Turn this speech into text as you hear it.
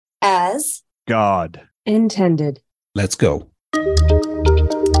as God intended. Let's go.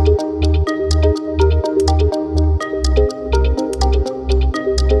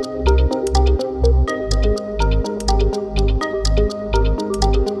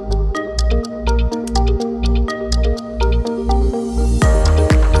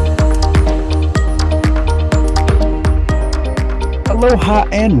 Aloha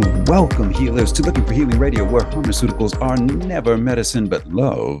and welcome, healers, to Looking for Healing Radio, where pharmaceuticals are never medicine, but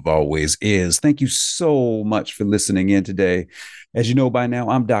love always is. Thank you so much for listening in today. As you know by now,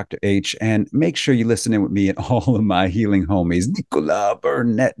 I'm Dr. H, and make sure you listen in with me and all of my healing homies, Nicola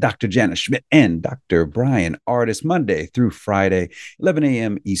Burnett, Dr. Jana Schmidt, and Dr. Brian Artis, Monday through Friday, 11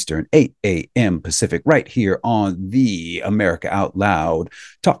 a.m. Eastern, 8 a.m. Pacific, right here on the America Out Loud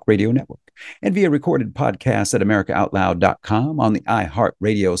Talk Radio Network, and via recorded podcasts at americaoutloud.com, on the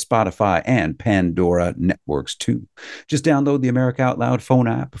iHeartRadio, Spotify, and Pandora networks too. Just download the America Out Loud phone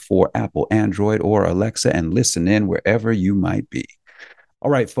app for Apple, Android, or Alexa and listen in wherever you might be.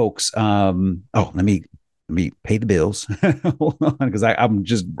 All right, folks. Let me pay the bills. Hold on, because I'm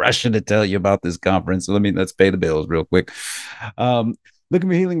just rushing to tell you about this conference. So let's pay the bills real quick. Looking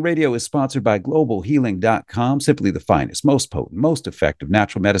for Healing Radio is sponsored by globalhealing.com, simply the finest, most potent, most effective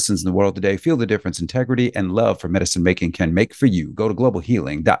natural medicines in the world today. Feel the difference integrity and love for medicine making can make for you. Go to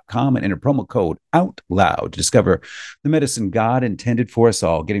globalhealing.com and enter promo code OUTLOUD to discover the medicine God intended for us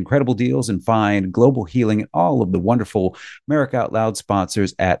all. Get incredible deals and find Global Healing and all of the wonderful America Out Loud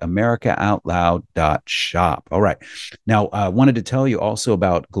sponsors at americaoutloud.shop. All right. Now, I wanted to tell you also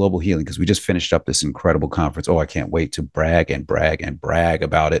about Global Healing because we just finished up this incredible conference. Oh, I can't wait to brag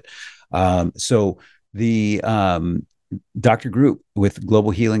about it. So the Dr. Group with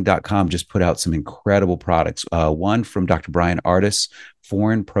globalhealing.com just put out some incredible products. One from Dr. Brian Artis,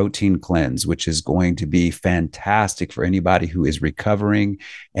 Foreign Protein Cleanse, which is going to be fantastic for anybody who is recovering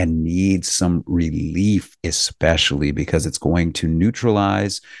and needs some relief, especially because it's going to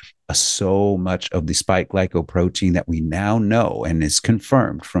neutralize so much of the spike glycoprotein that we now know and is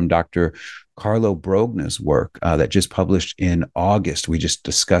confirmed from Dr. Carlo Brogna's work that just published in August. We just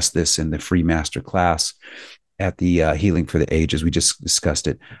discussed this in the free masterclass at the Healing for the Ages. We just discussed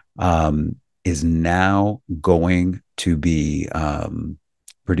it. Is now going to be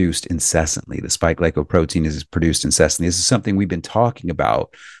produced incessantly. The spike glycoprotein is produced incessantly. This is something we've been talking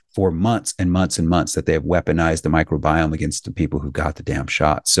about for months and months and months, that they have weaponized the microbiome against the people who got the damn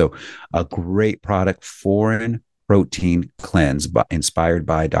shot. So a great product, Foreign Protein Cleanse, inspired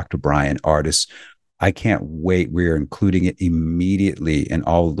by Dr. Brian Artis. I can't wait. We're including it immediately in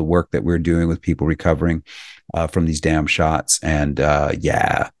all of the work that we're doing with people recovering from these damn shots. And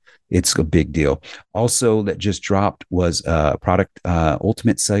it's a big deal. Also, that just dropped was a product,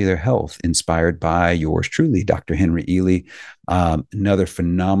 Ultimate Cellular Health, inspired by yours truly, Dr. Henry Ealy. Another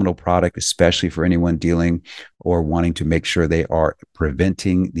phenomenal product, especially for anyone dealing or wanting to make sure they are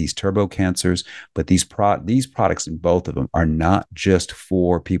preventing these turbo cancers. But these products, in both of them, are not just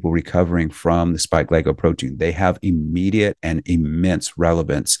for people recovering from the spike glycoprotein. They have immediate and immense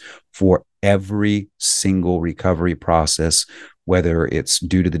relevance for every single recovery process, whether it's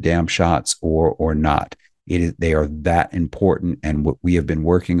due to the damn shots or not. They are that important. And what we have been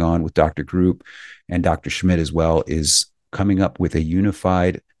working on with Dr. Group and Dr. Schmidt as well is coming up with a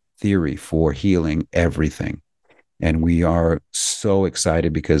unified theory for healing everything. And we are so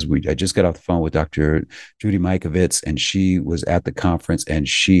excited because I just got off the phone with Dr. Judy Mikovits, and she was at the conference and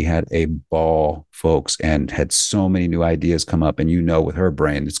she had a ball, folks, and had so many new ideas come up. And with her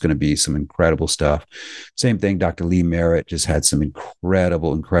brain, it's going to be some incredible stuff. Same thing, Dr. Lee Merritt just had some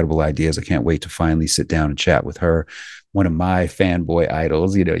incredible ideas. I can't wait to finally sit down and chat with her. One of my fanboy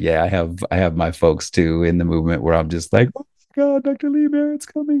idols, I have my folks too in the movement where I'm just like, oh God, Dr. Lee Merritt's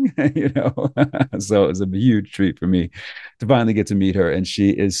coming, So it's a huge treat for me to finally get to meet her. And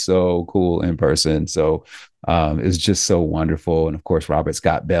she is so cool in person. So it's just so wonderful. And of course, Robert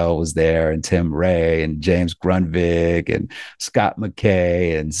Scott Bell was there, and Tim Ray and James Grunvig and Scott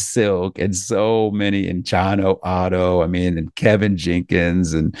McKay and Silk and so many, and Chano Otto, and Kevin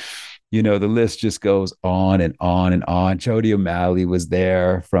Jenkins, and the list just goes on and on and on. Jody O'Malley was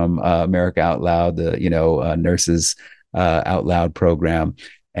there from America Out Loud, the Nurses Out Loud program.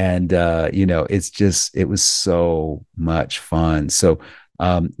 And it was so much fun. So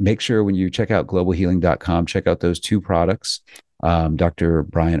make sure when you check out globalhealing.com, check out those two products. Dr.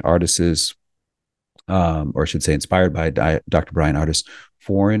 Brian Artis's, or I should say inspired by Dr. Brian Artis,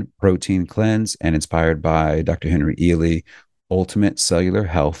 Foreign Protein Cleanse, and inspired by Dr. Henry Ealy, Ultimate Cellular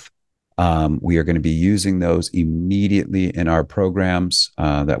Health. We are going to be using those immediately in our programs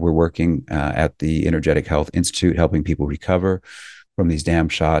that we're working at the Energetic Health Institute, helping people recover. from these damn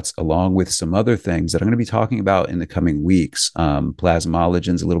shots, along with some other things that I'm going to be talking about in the coming weeks.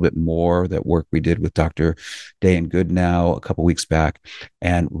 Plasmalogens, a little bit more, that work we did with Dr. Day and Goodnow a couple weeks back,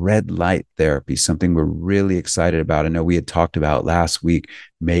 and red light therapy, something we're really excited about. I know we had talked about last week.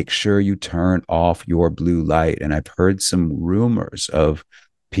 Make sure you turn off your blue light. And I've heard some rumors of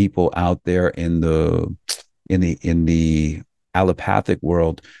people out there in the allopathic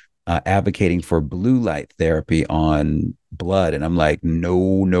world advocating for blue light therapy on blood. And I'm like,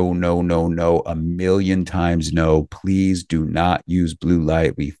 no, no, no, no, no, a million times no. Please do not use blue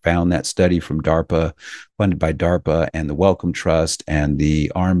light. We found that study from DARPA, funded by DARPA and the Wellcome Trust and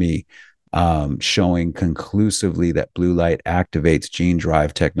the Army, showing conclusively that blue light activates gene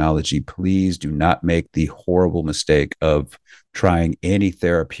drive technology. Please do not make the horrible mistake of trying any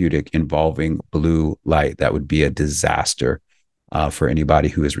therapeutic involving blue light. That would be a disaster for anybody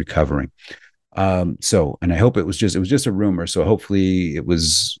who is recovering. And I hope it was just a rumor. So hopefully it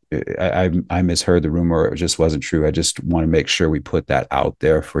was, I misheard the rumor. It just wasn't true. I just want to make sure we put that out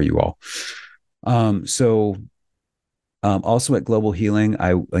there for you all. Also at Global Healing,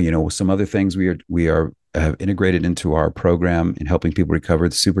 some other things we are have integrated into our program in helping people recover: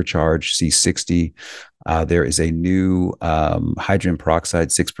 the Supercharge C60. There is a new hydrogen peroxide,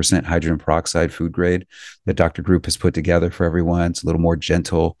 6% hydrogen peroxide food grade that Dr. Group has put together for everyone. It's a little more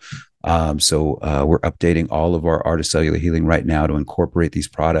gentle. We're updating all of our Art of Cellular Healing right now to incorporate these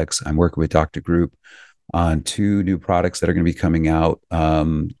products. I'm working with Dr. Group on two new products that are going to be coming out.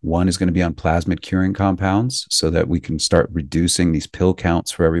 One is going to be on plasmid curing compounds, so that we can start reducing these pill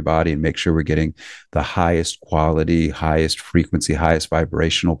counts for everybody and make sure we're getting the highest quality, highest frequency, highest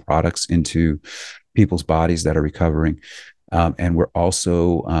vibrational products into people's bodies that are recovering. And we're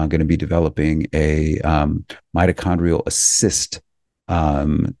also going to be developing a mitochondrial assist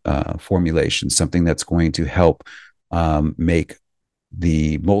formulation, something that's going to help make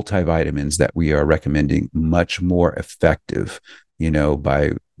the multivitamins that we are recommending much more effective,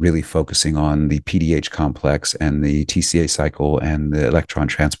 by really focusing on the PDH complex and the TCA cycle and the electron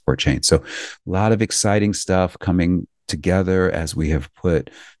transport chain. So a lot of exciting stuff coming together as we have put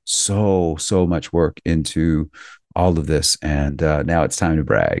so much work into all of this. And now it's time to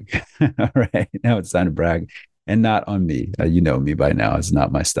brag. All right. Now it's time to brag, and not on me. You know me by now. It's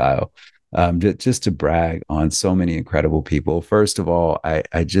not my style. Just to brag on so many incredible people. First of all,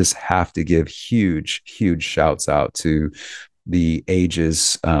 I just have to give huge shouts out to the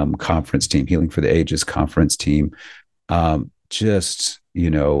Ages conference team, Healing for the Ages conference team. I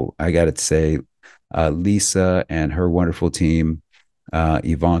got to say, Lisa and her wonderful team,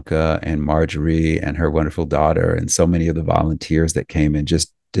 Ivanka and Marjorie and her wonderful daughter, and so many of the volunteers that came in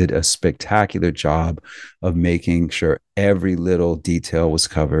just did a spectacular job of making sure every little detail was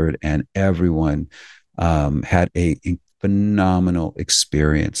covered, and everyone had a phenomenal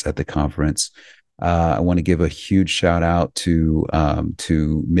experience at the conference. I want to give a huge shout out to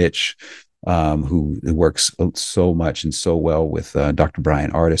Mitch, who works so much and so well with Dr.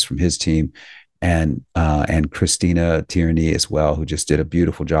 Brian Artis from his team, and Christina Tierney as well, who just did a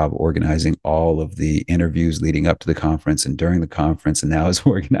beautiful job organizing all of the interviews leading up to the conference and during the conference, and now is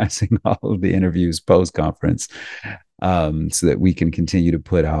organizing all of the interviews post-conference, so that we can continue to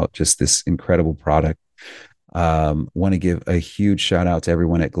put out just this incredible product. Want to give a huge shout out to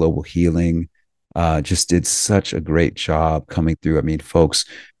everyone at Global Healing. Just did such a great job coming through. I mean, folks,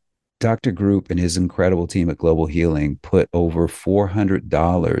 Dr. Group and his incredible team at Global Healing put over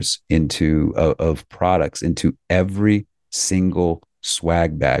 $400 of products into every single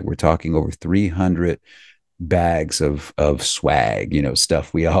swag bag. We're talking over 300 bags of swag,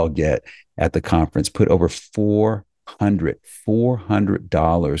 stuff we all get at the conference. Put over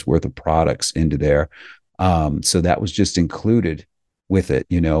 $400 worth of products into there. So that was just included with it.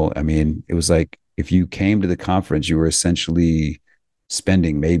 I mean, it was like, if you came to the conference, you were essentially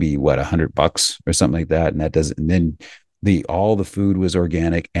spending maybe $100 or something like that. And that doesn't, and then all the food was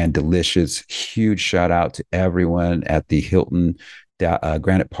organic and delicious. Huge shout out to everyone at the Hilton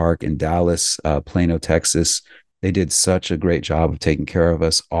Granite Park in Dallas, Plano, Texas. They did such a great job of taking care of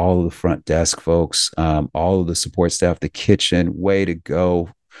us. All of the front desk folks, all of the support staff, the kitchen, way to go.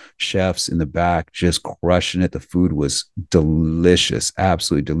 Chefs in the back just crushing it. The food was delicious,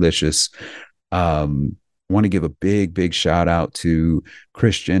 absolutely delicious. Want to give a big shout out to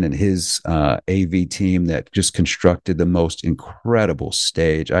Christian and his AV team that just constructed the most incredible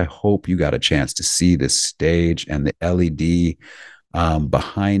stage. I hope you got a chance to see this stage and the LED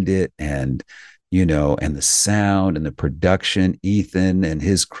behind it, and and the sound and the production. Ethan and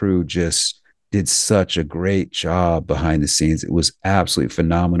his crew just did such a great job behind the scenes. It was absolutely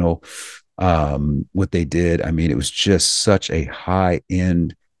phenomenal. what they did. I mean, it was just such a high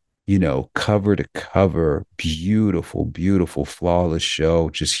end, cover to cover, beautiful, beautiful, flawless show.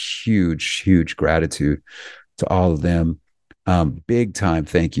 Just huge, huge gratitude to all of them. Big time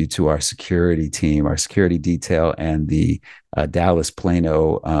thank you to our security team, our security detail, and the Dallas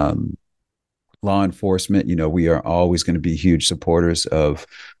Plano law enforcement. We are always going to be huge supporters of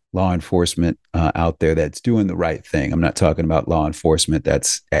law enforcement out there that's doing the right thing. I'm not talking about law enforcement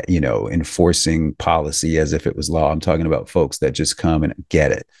that's, enforcing policy as if it was law. I'm talking about folks that just come and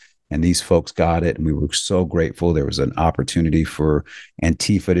get it. And these folks got it. And we were so grateful. There was an opportunity for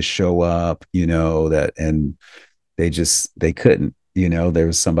Antifa to show up, and they couldn't. There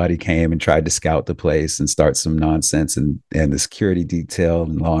was somebody came and tried to scout the place and start some nonsense, and the security detail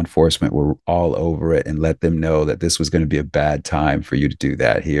and law enforcement were all over it and let them know that this was going to be a bad time for you to do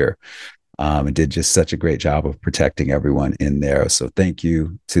that here. And did just such a great job of protecting everyone in there. So thank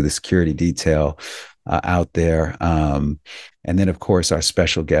you to the security detail out there. And then, of course, our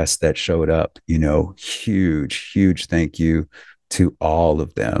special guests that showed up, huge, huge thank you to all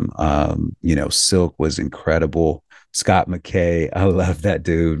of them. Silk was incredible. Scott McKay, I love that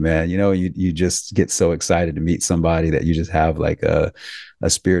dude, man. You just get so excited to meet somebody that you just have like a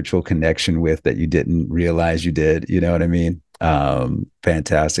spiritual connection with that you didn't realize you did. You know what I mean?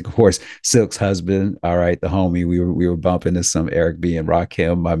 Fantastic. Of course, Silk's husband, all right, the homie. We were bumping to some Eric B and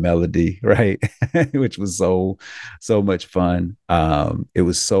Rakim, My Melody, right? Which was so much fun. It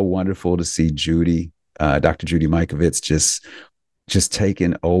was so wonderful to see Judy, Dr. Judy Mikovits, just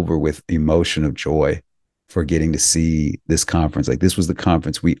taken over with emotion of joy for getting to see this conference. Like, this was the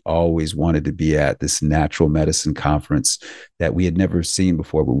conference we always wanted to be at, this natural medicine conference that we had never seen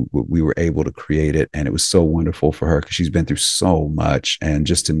before, but we were able to create it. And it was so wonderful for her because she's been through so much. And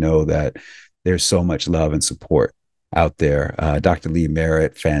just to know that there's so much love and support out there. Dr. Lee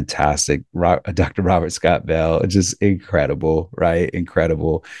Merritt, fantastic. Dr. Robert Scott Bell, just incredible, right?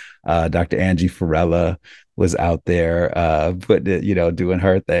 Incredible. Dr. Angie Farella was out there, putting it, doing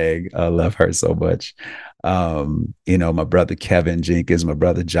her thing. I love her so much. My brother Kevin Jenkins, my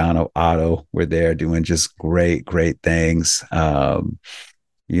brother John Otto were there doing just great, great things. James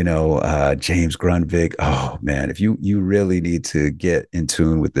Grunvik. Oh man, if you really need to get in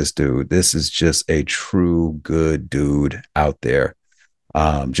tune with this dude, this is just a true good dude out there.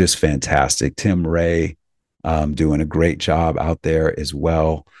 Just fantastic. Tim Ray, doing a great job out there as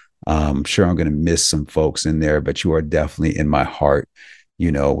well. I'm sure I'm going to miss some folks in there, but you are definitely in my heart,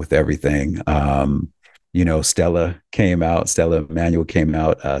 with everything. Stella came out, Stella Emanuel came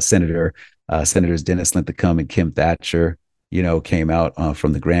out, Senators Dennis Linthicum and Kim Thatcher, came out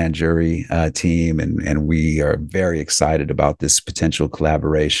from the grand jury team. And we are very excited about this potential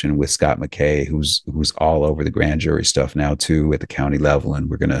collaboration with Scott McKay, who's all over the grand jury stuff now too at the county level. And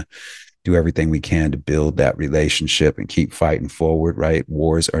we're going to do everything we can to build that relationship and keep fighting forward, right?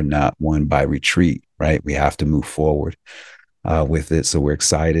 Wars are not won by retreat, right? We have to move forward with it. So we're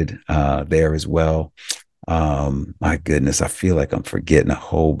excited there as well. My goodness, I feel like I'm forgetting a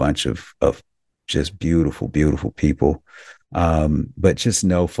whole bunch of just beautiful, beautiful people. But just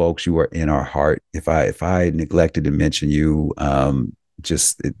know, folks, you are in our heart. If I neglected to mention you,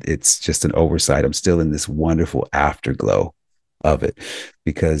 it's just an oversight. I'm still in this wonderful afterglow of it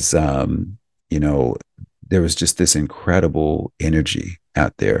because there was just this incredible energy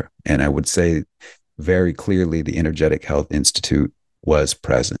out there. And I would say very clearly the Energetic Health Institute was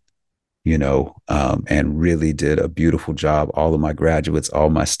present, and really did a beautiful job. All of my graduates,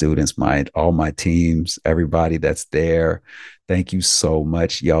 all my students, all my teams, everybody that's there. Thank you so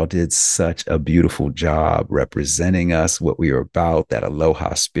much. Y'all did such a beautiful job representing us, what we are about, that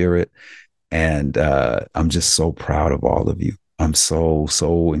aloha spirit. And I'm just so proud of all of you. I'm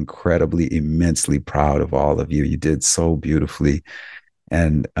so incredibly, immensely proud of all of you. You did so beautifully.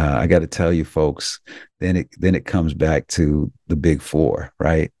 And I got to tell you, folks, then it comes back to the big four,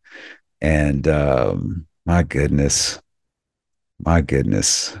 right? And my goodness, Dr.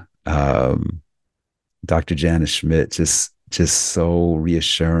 Janice Schmidt, just so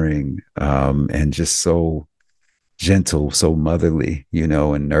reassuring, and just so gentle, so motherly,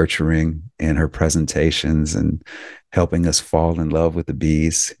 and nurturing in her presentations and helping us fall in love with the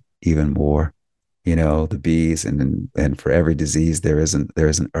bees even more. The bees, and for every disease there is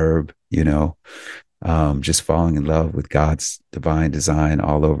an herb. Just falling in love with God's divine design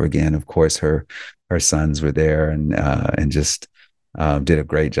all over again. Of course, her sons were there, and just did a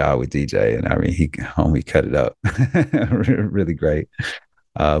great job with DJ. And I mean, he cut it up, really great.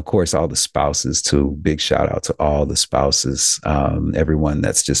 Of course, all the spouses too. Big shout out to all the spouses, everyone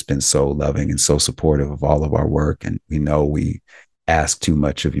that's just been so loving and so supportive of all of our work. And we know we ask too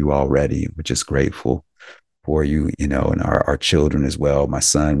much of you already. We're just grateful for you, and our children as well. My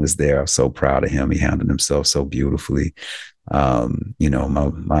son was there. I was so proud of him. He handled himself so beautifully. My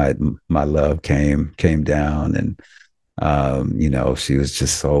love came down, and she was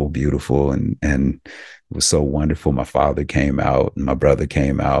just so beautiful, and it was so wonderful. My father came out and my brother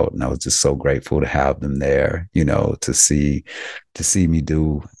came out, and I was just so grateful to have them there, to see me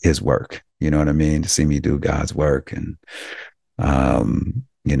do his work. You know what I mean? To see me do God's work. And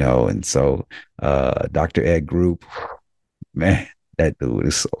so Dr. Ed Group, man, that dude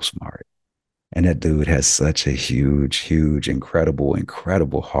is so smart. And that dude has such a huge, huge, incredible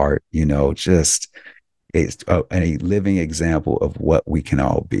heart, just it's a living example of what we can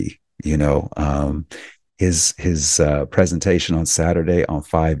all be. His presentation on Saturday on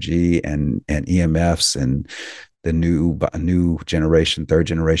 5G and EMFs and the new generation, third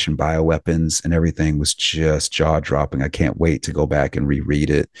generation bioweapons and everything was just jaw dropping. I can't wait to go back and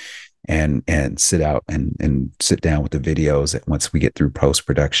reread it and sit down with the videos once we get through post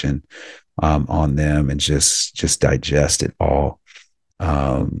production on them and just digest it all.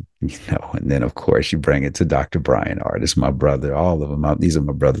 And then of course you bring it to Dr. Brian Artist, my brother, all of them. These are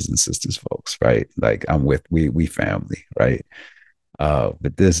my brothers and sisters, folks, right? Like we family, right?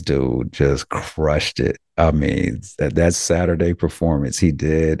 But this dude just crushed it. I mean, that Saturday performance he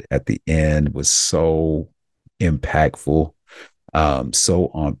did at the end was so impactful,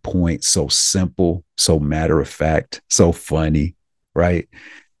 so on point, so simple, so matter of fact, so funny, right?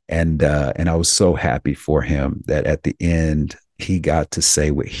 And I was so happy for him that at the end he got to say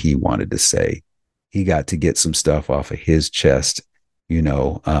what he wanted to say. He got to get some stuff off of his chest,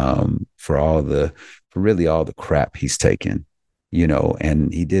 for really all the crap he's taken,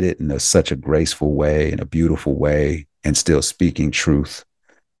 and he did it in such a graceful way, in a beautiful way, and still speaking truth.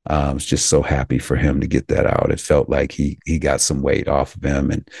 I was just so happy for him to get that out. It felt like he got some weight off of him.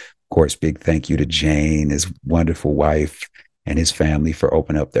 And of course, big thank you to Jane, his wonderful wife, and his family for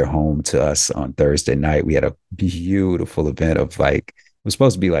opening up their home to us on Thursday night. We had a beautiful event of it was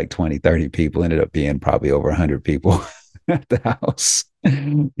supposed to be like 20, 30 people, ended up being probably over 100 people at the house,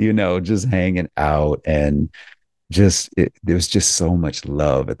 just hanging out. And there was just so much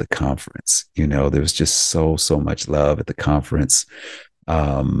love at the conference. There was just so much love at the conference.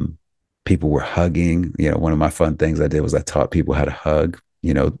 People were hugging. One of my fun things I did was I taught people how to hug,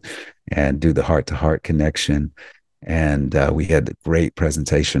 and do the heart to heart connection. And we had a great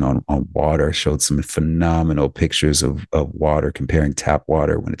presentation on water, showed some phenomenal pictures of water, comparing tap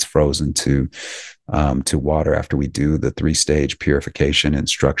water when it's frozen to water after we do the 3-stage purification and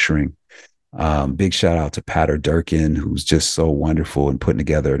structuring. Big shout out to Patter Durkin, who's just so wonderful and putting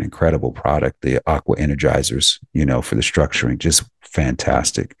together an incredible product, the Aqua Energizers, for the structuring, just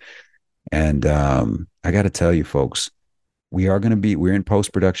fantastic. And I got to tell you, folks, we're in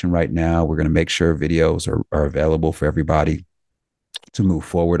post-production right now. We're going to make sure videos are available for everybody to move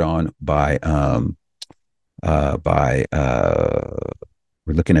forward on we're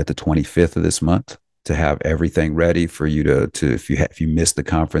looking at the 25th of this month to have everything ready for you to if you missed the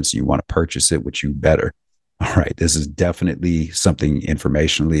conference, you want to purchase it, which you better. All right. This is definitely something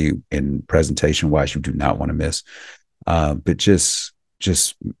informationally and presentation wise you do not want to miss. But just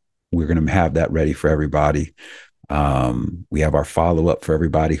we're going to have that ready for everybody. We have our follow-up for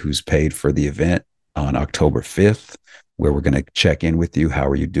everybody who's paid for the event on October 5th, where we're going to check in with you. How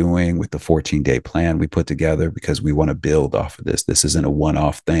are you doing with the 14-day plan we put together? Because we want to build off of this. This isn't a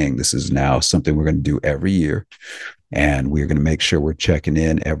one-off thing. This is now something we're going to do every year. And we're going to make sure we're checking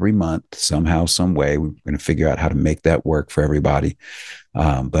in every month, somehow, some way. We're going to figure out how to make that work for everybody.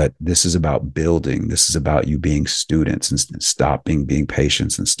 But this is about building. This is about you being students and stopping being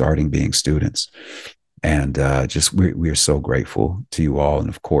patients and starting being students. And we're so grateful to you all. And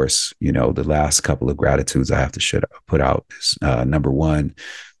of course, the last couple of gratitudes I have to put out is number one,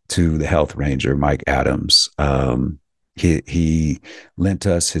 to the health ranger, Mike Adams. He lent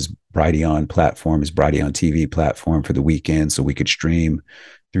us his Brighteon platform, his Brighteon TV platform for the weekend so we could stream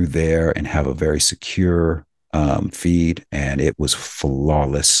through there and have a very secure feed. And it was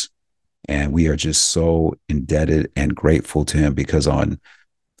flawless. And we are just so indebted and grateful to him, because on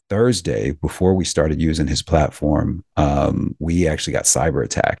Thursday, before we started using his platform, we actually got cyber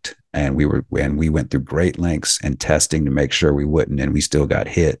attacked, and we went through great lengths and testing to make sure we wouldn't, and we still got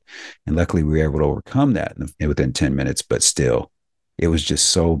hit. And luckily, we were able to overcome that within 10 minutes. But still, it was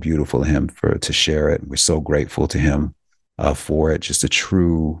just so beautiful of him to share it. We're so grateful to him for it. Just a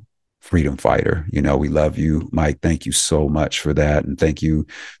true freedom fighter. We love you, Mike. Thank you so much for that, and thank you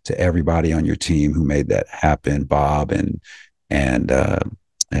to everybody on your team who made that happen, Bob and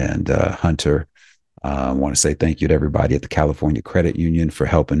Hunter. I want to say thank you to everybody at the California Credit Union for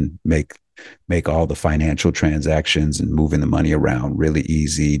helping make all the financial transactions and moving the money around really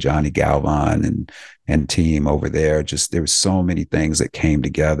easy. Johnny Galvan and team over there. Just there were so many things that came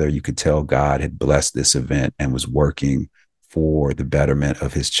together. You could tell God had blessed this event and was working for the betterment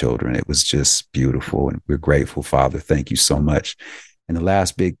of his children. It was just beautiful. And we're grateful, Father. Thank you so much. And the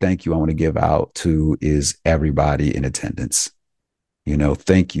last big thank you I want to give out to is everybody in attendance.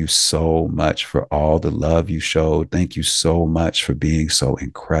 Thank you so much for all the love you showed. Thank you so much for being so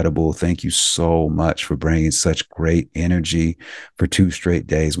incredible. Thank you so much for bringing such great energy for 2 straight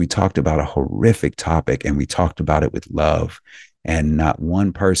days. We talked about a horrific topic and we talked about it with love, and not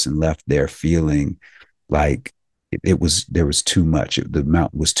one person left there feeling like there was too much. The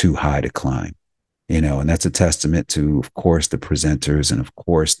mountain was too high to climb. And that's a testament to, of course, the presenters and, of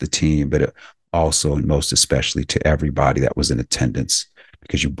course, the team, but also and most especially to everybody that was in attendance,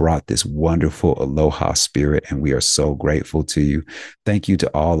 because you brought this wonderful aloha spirit, and we are so grateful to you. Thank you to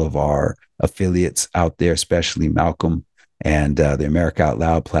all of our affiliates out there, especially Malcolm and the America Out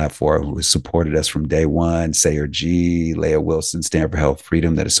Loud platform, who has supported us from day one. Sayer G, Leah Wilson, Stand for Health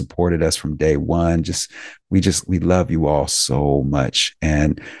Freedom, that has supported us from day one. We love you all so much.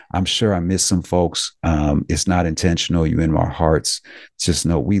 And I'm sure I missed some folks. It's not intentional. You in our hearts. Just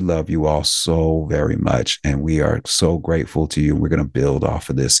know we love you all so very much. And we are so grateful to you. We're going to build off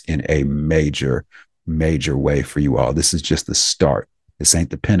of this in a major, major way for you all. This is just the start. This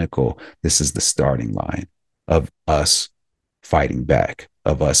ain't the pinnacle. This is the starting line of us fighting back,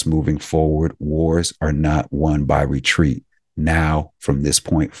 of us moving forward. Wars are not won by retreat. Now, from this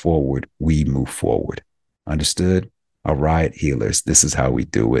point forward, we move forward. Understood? All right, healers, this is how we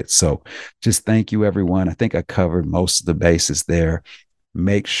do it. So just thank you, everyone. I think I covered most of the bases there.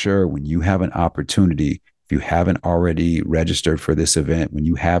 Make sure when you have an opportunity, if you haven't already registered for this event, when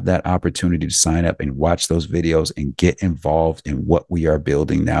you have that opportunity to sign up and watch those videos and get involved in what we are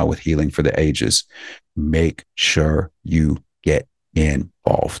building now with Healing for the Ages, make sure you get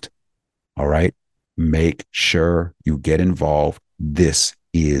involved. All right. Make sure you get involved. This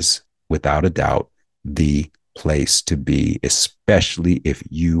is without a doubt the place to be, especially if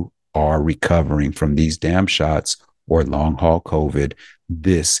you are recovering from these damn shots or long haul COVID.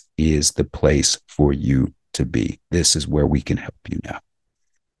 This is the place for you to be. This is where we can help you now.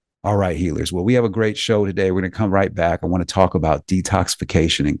 All right, healers. Well, we have a great show today. We're going to come right back. I want to talk about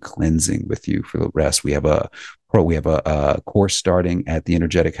detoxification and cleansing with you for the rest. We have a course starting at the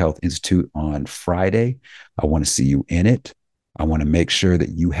Energetic Health Institute on Friday. I want to see you in it. I want to make sure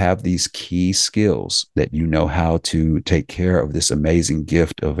that you have these key skills, that you know how to take care of this amazing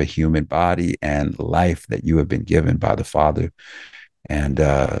gift of a human body and life that you have been given by the Father. And,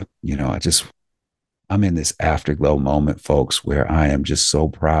 I'm in this afterglow moment, folks, where I am just so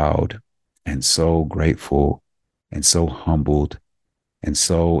proud and so grateful and so humbled and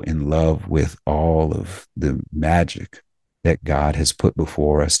so in love with all of the magic that God has put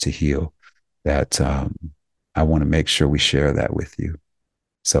before us to heal, that I want to make sure we share that with you.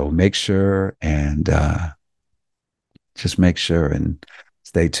 So make sure and just make sure and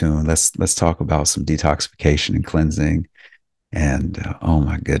stay tuned. Let's talk about some detoxification and cleansing. And oh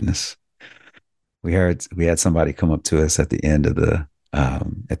my goodness. We had somebody come up to us at the end of the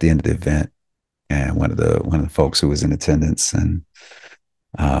event, and one of the folks who was in attendance, and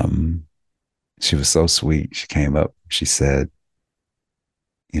she was so sweet. She came up, she said,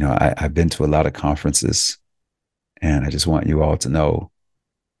 I've been to a lot of conferences, and I just want you all to know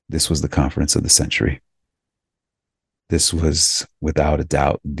this was the conference of the century. This was without a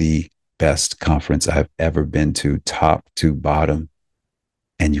doubt the best conference I've ever been to, top to bottom,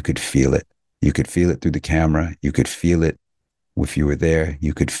 and you could feel it. You could feel it through the camera. You could feel it if you were there.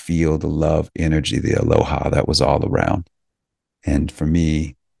 You could feel the love, energy, the aloha that was all around. And for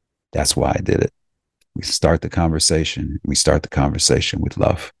me, that's why I did it. We start the conversation with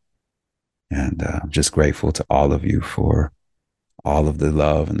love. And I'm just grateful to all of you for all of the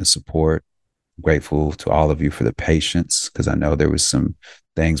love and the support. Grateful to all of you for the patience, because I know there was some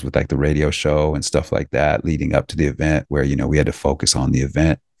things with like the radio show and stuff like that leading up to the event where, we had to focus on the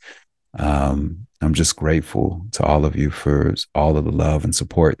event. I'm just grateful to all of you for all of the love and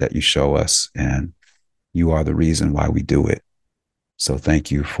support that you show us, and you are the reason why we do it. So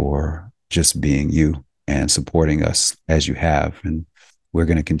thank you for just being you and supporting us as you have. And we're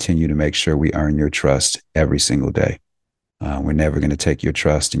going to continue to make sure we earn your trust every single day. We're never going to take your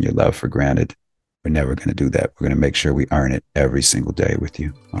trust and your love for granted. We're never going to do that. We're going to make sure we earn it every single day with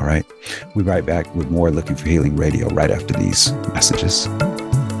you. All right. We'll be right back with more Looking for Healing Radio right after these messages.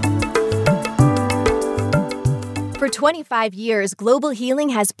 For 25 years, Global Healing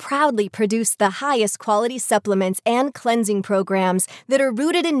has proudly produced the highest quality supplements and cleansing programs that are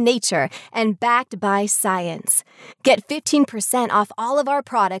rooted in nature and backed by science. Get 15% off all of our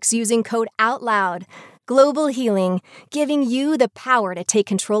products using code OUTLOUD. Global Healing, giving you the power to take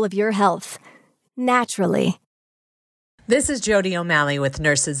control of your health naturally. This is Jody O'Malley with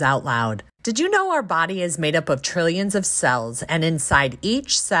Nurses Out Loud. Did you know our body is made up of trillions of cells, and inside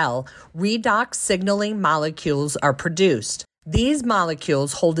each cell, redox signaling molecules are produced? These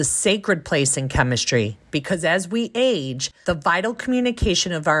molecules hold a sacred place in chemistry because as we age, the vital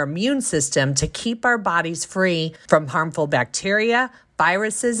communication of our immune system to keep our bodies free from harmful bacteria,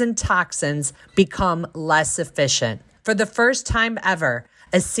 viruses, and toxins become less efficient. For the first time ever,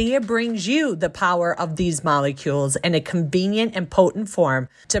 ASEA brings you the power of these molecules in a convenient and potent form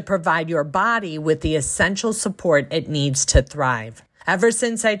to provide your body with the essential support it needs to thrive. Ever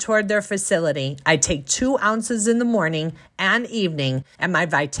since I toured their facility, I take 2 ounces in the morning and evening, and my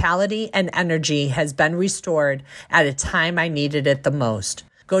vitality and energy has been restored at a time I needed it the most.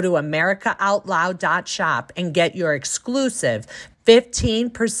 Go to AmericaOutloud.shop and get your exclusive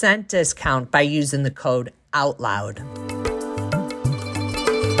 15% discount by using the code OUTLOUD.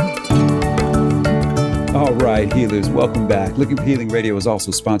 All right, healers, welcome back. Looking for Healing Radio is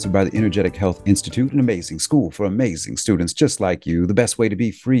also sponsored by the Energetic Health Institute, an amazing school for amazing students just like you. The best way to be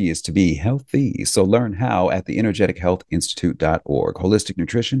free is to be healthy. So learn how at the energetichealthinstitute.org. Holistic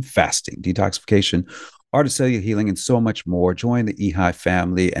nutrition, fasting, detoxification, art of cellular healing, and so much more. Join the EHI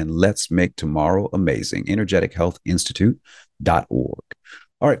family and let's make tomorrow amazing. energetichealthinstitute.org.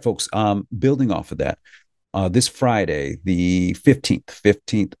 All right, folks, building off of that, this Friday, the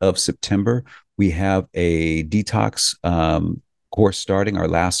 15th of September, we have a detox course starting, our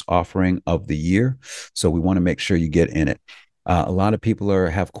last offering of the year. So we want to make sure you get in it. A lot of people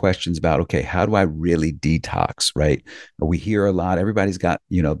have questions about, okay, how do I really detox, right? We hear a lot. Everybody's got,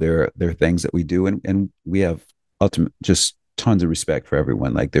 their things that we do. And we have just tons of respect for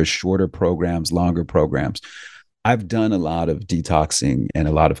everyone. Like there's shorter programs, longer programs. I've done a lot of detoxing and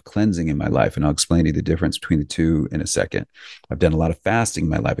a lot of cleansing in my life, and I'll explain to you the difference between the two in a second. I've done a lot of fasting in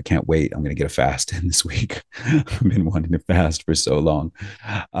my life. I can't wait. I'm going to get a fast in this week. I've been wanting to fast for so long,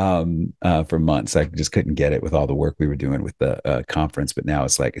 for months. I just couldn't get it with all the work we were doing with the conference, but now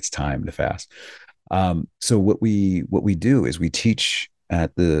it's like it's time to fast. So what we do is we teach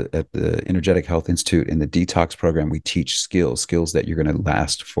at the Energetic Health Institute in the detox program. We teach skills that you're going to will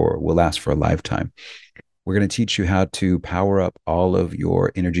last for a lifetime. We're going to teach you how to power up all of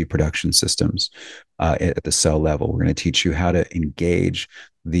your energy production systems at the cell level. We're going to teach you how to engage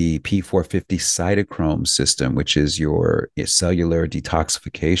the P450 cytochrome system, which is your cellular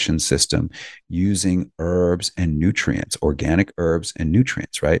detoxification system using herbs and nutrients, organic herbs and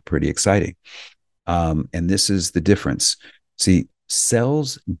nutrients, right? Pretty exciting. And this is the difference. See,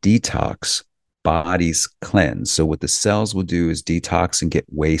 cells detox, bodies cleanse. So what the cells will do is detox and get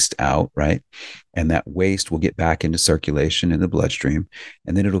waste out, right? And that waste will get back into circulation in the bloodstream.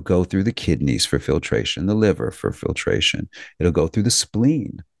 And then it'll go through the kidneys for filtration, the liver for filtration. It'll go through the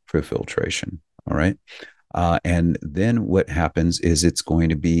spleen for filtration. All right. And then what happens is it's going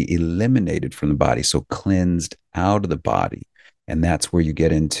to be eliminated from the body. So cleansed out of the body. And that's where you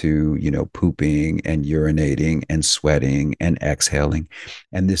get into, pooping and urinating and sweating and exhaling.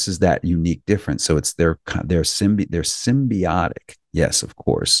 And this is that unique difference. So it's they're symbiotic. Yes, of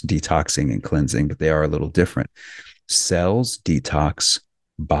course, detoxing and cleansing, but they are a little different. Cells detox,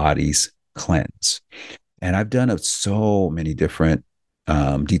 bodies cleanse. And I've done so many different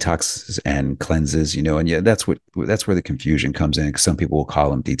detoxes and cleanses, and that's where the confusion comes in. Some people will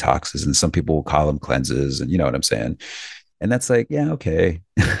call them detoxes and some people will call them cleanses, and you know what I'm saying? And that's like, yeah, okay.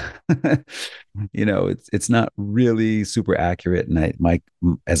 It's not really super accurate. And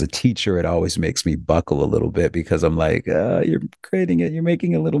as a teacher, it always makes me buckle a little bit because I'm like, you're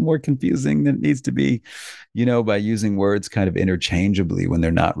making it a little more confusing than it needs to be, by using words kind of interchangeably when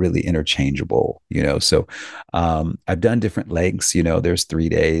they're not really interchangeable, So I've done different lengths, there's 3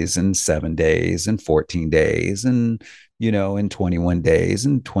 days and 7 days and 14 days and, in 21 days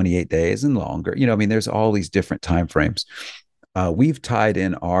and 28 days and longer, there's all these different time frames. We've tied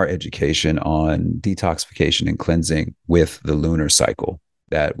in our education on detoxification and cleansing with the lunar cycle,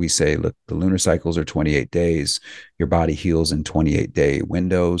 that we say, look, the lunar cycles are 28 days. Your body heals in 28-day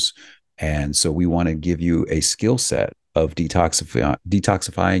windows. And so we want to give you a skill set of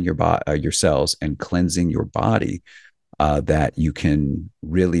detoxifying your cells and cleansing your body that you can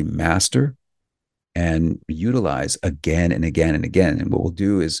really master and utilize again and again and again. And what we'll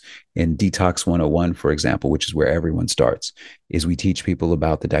do is in Detox 101, for example, which is where everyone starts, is we teach people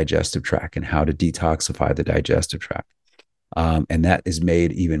about the digestive tract and how to detoxify the digestive tract. And that is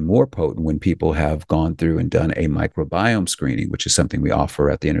made even more potent when people have gone through and done a microbiome screening, which is something we offer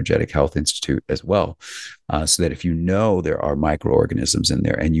at the Energetic Health Institute as well. So that if you know there are microorganisms in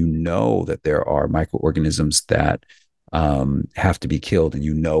there, and you know that there are microorganisms that have to be killed, and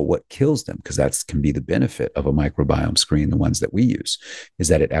you know what kills them, because that can be the benefit of a microbiome screen, the ones that we use, is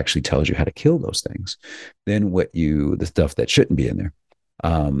that it actually tells you how to kill those things. Then the stuff that shouldn't be in there.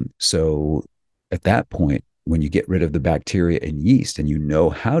 So at that point, when you get rid of the bacteria and yeast, and you know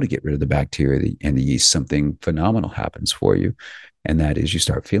how to get rid of the bacteria and the yeast, something phenomenal happens for you. And that is you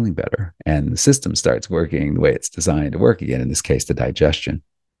start feeling better, and the system starts working the way it's designed to work again, in this case, the digestion.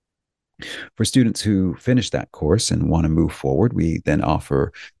 For students who finish that course and want to move forward, we then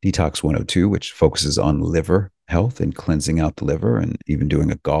offer Detox 102, which focuses on liver health and cleansing out the liver, and even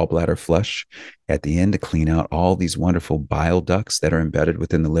doing a gallbladder flush at the end to clean out all these wonderful bile ducts that are embedded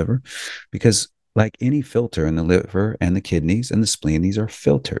within the liver. Because like any filter in the liver and the kidneys and the spleen, these are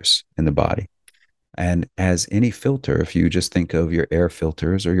filters in the body. And as any filter, if you just think of your air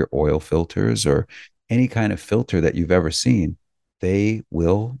filters or your oil filters or any kind of filter that you've ever seen, they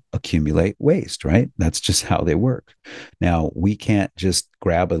will accumulate waste, right? That's just how they work. Now, we can't just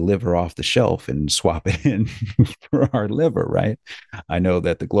grab a liver off the shelf and swap it in for our liver, right? I know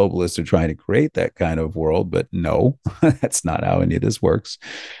that the globalists are trying to create that kind of world, but no, that's not how any of this works.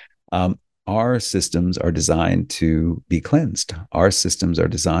 Our systems are designed to be cleansed. Our systems are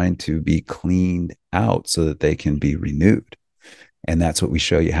designed to be cleaned out so that they can be renewed. And that's what we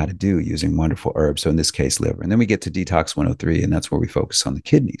show you how to do using wonderful herbs. So in this case, liver. And then we get to Detox 103, and that's where we focus on the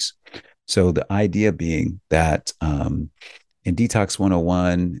kidneys. So the idea being that in Detox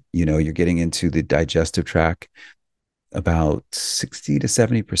 101, you're getting into the digestive tract. About 60 to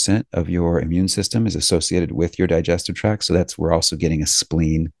 70% of your immune system is associated with your digestive tract. So we're also getting a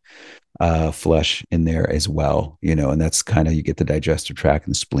spleen flush in there as well, and that's kind of, you get the digestive tract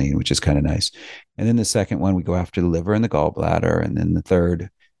and the spleen, which is kind of nice. And then the second one, we go after the liver and the gallbladder. And then the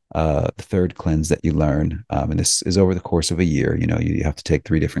third cleanse that you learn, and this is over the course of a year, you have to take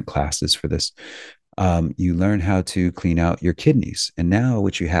 3 different classes for this. You learn how to clean out your kidneys. And now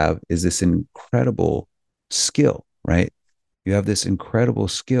what you have is this incredible skill, right? You have this incredible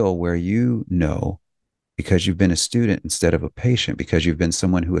skill where because you've been a student instead of a patient, because you've been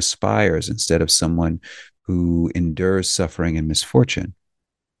someone who aspires instead of someone who endures suffering and misfortune.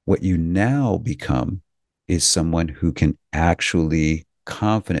 What you now become is someone who can actually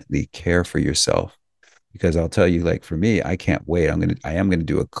confidently care for yourself. Because I'll tell you, like for me, I can't wait. I am going to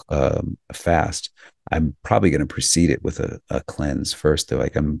do a fast. I'm probably going to precede it with a cleanse first, though.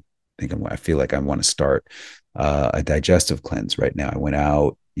 Like I feel like I want to start a digestive cleanse right now. I went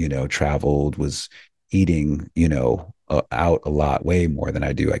out, traveled, was eating, out a lot, way more than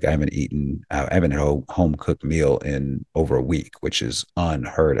I do. Like I haven't had a home cooked meal in over a week, which is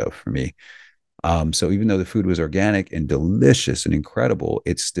unheard of for me. So even though the food was organic and delicious and incredible,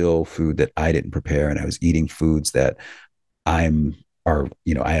 it's still food that I didn't prepare. And I was eating foods that I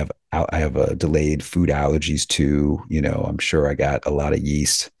have a delayed food allergies to. I'm sure I got a lot of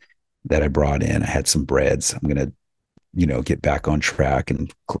yeast that I brought in. I had some breads. I'm going to, get back on track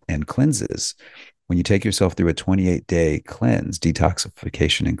and cleanses. When you take yourself through a 28-day cleanse,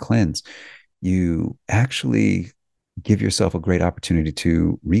 detoxification and cleanse, you actually give yourself a great opportunity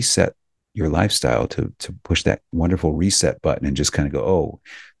to reset your lifestyle, to push that wonderful reset button and just kind of go,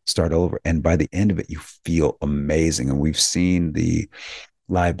 start over. And by the end of it, you feel amazing. And we've seen the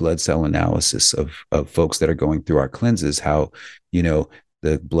live blood cell analysis of folks that are going through our cleanses, how,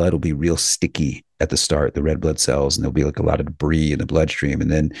 the blood will be real sticky at the start, the red blood cells, and there'll be like a lot of debris in the bloodstream.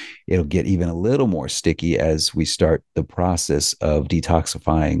 And then it'll get even a little more sticky as we start the process of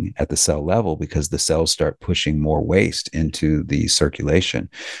detoxifying at the cell level, because the cells start pushing more waste into the circulation.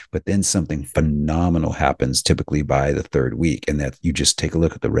 But then something phenomenal happens typically by the 3rd week. And that you just take a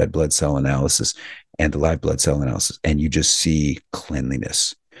look at the red blood cell analysis and the live blood cell analysis, and you just see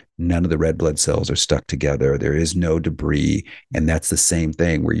cleanliness. None of the red blood cells are stuck together. There is no debris. And that's the same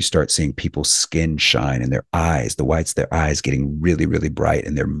thing where you start seeing people's skin shine and their eyes, the whites of their eyes getting really, really bright,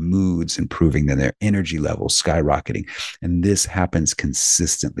 and their moods improving, and their energy levels skyrocketing. And this happens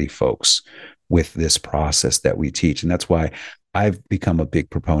consistently, folks, with this process that we teach. And that's why I've become a big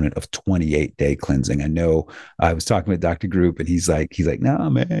proponent of 28-day cleansing. I know I was talking with Dr. Group, and he's like, no,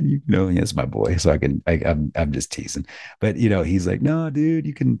 man, he's my boy. So I'm just teasing, but he's like, no, dude,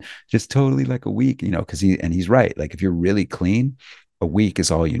 you can just totally like a week, cause he's right. Like if you're really clean, a week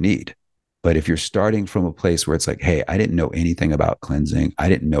is all you need. But if you're starting from a place where it's like, hey, I didn't know anything about cleansing, I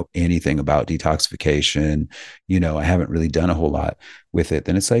didn't know anything about detoxification, I haven't really done a whole lot with it,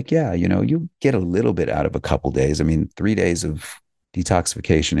 then it's like, yeah, you get a little bit out of a couple days. I mean, 3 days of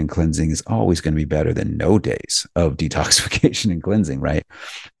detoxification and cleansing is always going to be better than no days of detoxification and cleansing, right?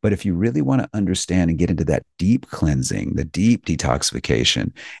 But if you really want to understand and get into that deep cleansing, the deep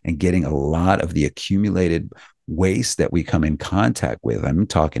detoxification, and getting a lot of the accumulated waste that we come in contact with, I'm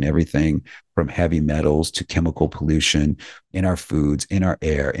talking everything from heavy metals to chemical pollution in our foods, in our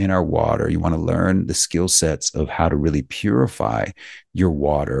air, in our water. You want to learn the skill sets of how to really purify your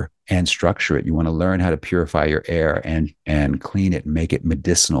water and structure it. You want to learn how to purify your air and clean it, make it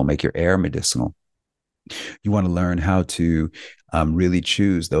medicinal, make your air medicinal. You want to learn how to really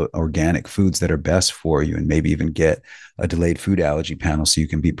choose the organic foods that are best for you, and maybe even get a delayed food allergy panel so you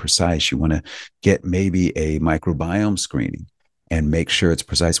can be precise. You want to get maybe a microbiome screening and make sure it's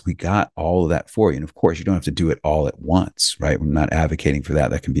precise. We got all of that for you. And of course, you don't have to do it all at once, right? We're not advocating for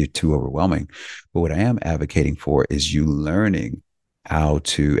that. That can be too overwhelming. But what I am advocating for is you learning how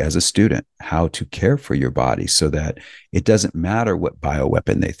to, as a student, how to care for your body so that it doesn't matter what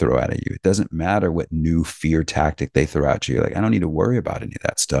bioweapon they throw at you. It doesn't matter what new fear tactic they throw at you. You're like, I don't need to worry about any of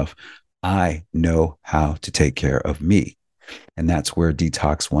that stuff. I know how to take care of me. And that's where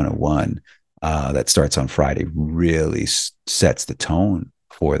Detox 101, that starts on Friday, really sets the tone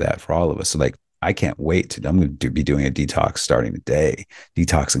for that for all of us. So like, I can't wait I'm going to be doing a detox starting today,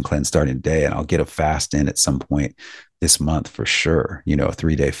 detox and cleanse starting today. And I'll get a fast in at some point this month for sure, a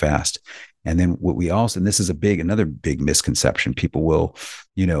 3-day fast. And then what we also, and this is another big misconception. People will,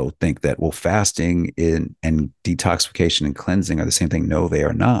 think that, well, fasting and detoxification and cleansing are the same thing. No, they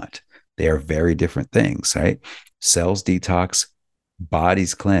are not. They are very different things, right? Cells detox,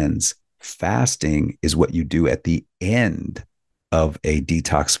 bodies cleanse. Fasting is what you do at the end of a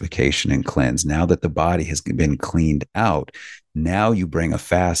detoxification and cleanse. Now that the body has been cleaned out, now you bring a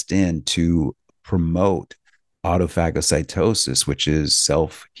fast in to promote autophagocytosis, which is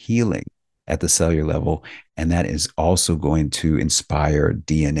self-healing at the cellular level. And that is also going to inspire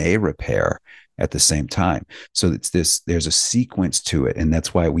DNA repair at the same time. So there's a sequence to it. And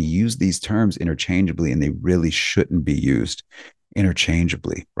that's why we use these terms interchangeably, and they really shouldn't be used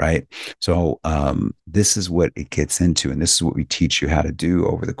interchangeably, right? So this is what it gets into, and this is what we teach you how to do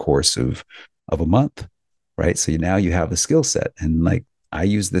over the course of a month, right? So now you have the skill set, and like I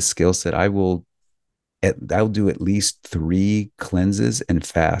use this skill set. I'll do at least 3 cleanses and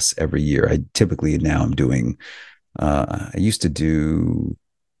fasts every year. I'm doing, I used to do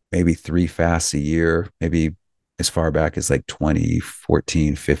maybe 3 fasts a year, maybe as far back as like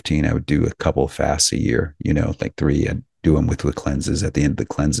 2014, 15, I would do a couple of fasts a year, like 3. I'd do them with the cleanses at the end of the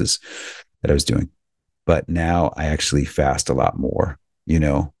cleanses that I was doing. But now I actually fast a lot more,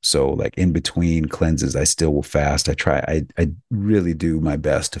 so like in between cleanses, I still will fast. I really do my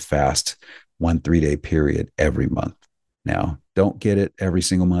best to fast 1 3-day period every month. Now, don't get it every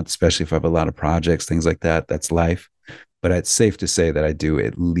single month, especially if I have a lot of projects, things like that. That's life. But it's safe to say that I do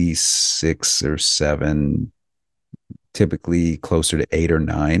at least 6 or 7, typically closer to 8 or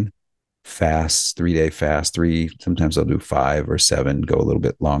 9 fasts, 3-day fast, 3, sometimes I'll do 5 or 7, go a little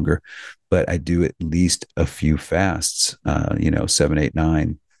bit longer, but I do at least a few fasts, 7, 8,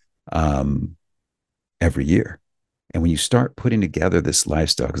 9, every year. And when you start putting together this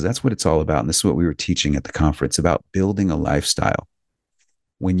lifestyle, because that's what it's all about, and this is what we were teaching at the conference, about building a lifestyle.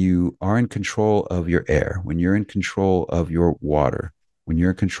 When you are in control of your air, when you're in control of your water, when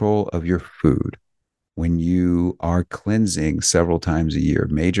you're in control of your food, when you are cleansing several times a year,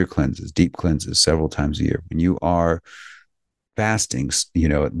 major cleanses, deep cleanses several times a year, when you are fasting,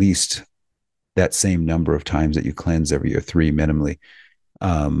 at least that same number of times that you cleanse every year, 3 minimally,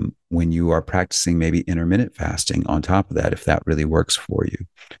 when you are practicing maybe intermittent fasting on top of that, if that really works for you.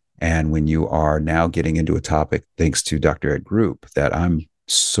 And when you are now getting into a topic, thanks to Dr. Ed Group, that I'm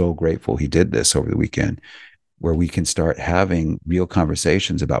so grateful he did this over the weekend, where we can start having real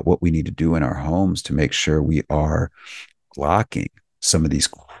conversations about what we need to do in our homes to make sure we are blocking some of these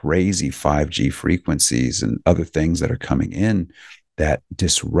crazy 5G frequencies and other things that are coming in that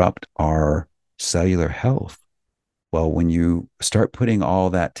disrupt our cellular health. Well, when you start putting all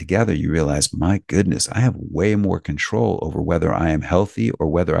that together, you realize, my goodness, I have way more control over whether I am healthy or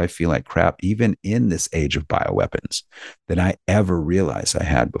whether I feel like crap, even in this age of bioweapons, than I ever realized I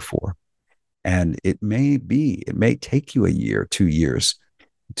had before. And it may take you a year, 2 years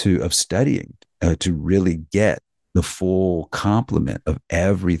of studying to really get the full complement of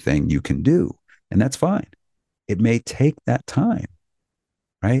everything you can do. And that's fine. It may take that time,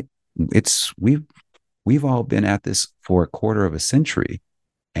 right? We've all been at this for a quarter of a century,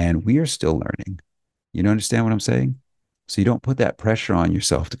 And we are still learning. You understand what I'm saying? So you don't put that pressure on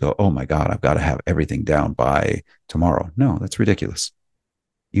yourself to go, oh my God, I've got to have everything down by tomorrow. No, that's ridiculous.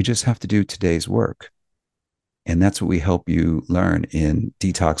 You just have to do today's work. And that's what we help you learn in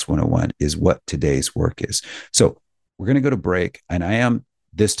Detox 101 is what today's work is. So we're going to go to break. And I am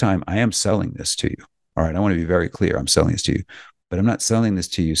selling this to you. All right. I want to be very clear. I'm selling this to you, but I'm not selling this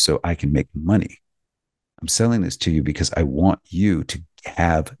to you so I can make money. I'm selling this to you because I want you to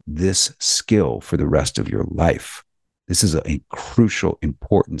have this skill for the rest of your life. This is a crucial,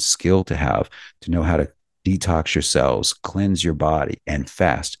 important skill to have, to know how to detox your cells, cleanse your body, and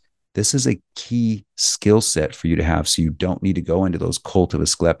fast. This is a key skill set for you to have, so you don't need to go into those cult of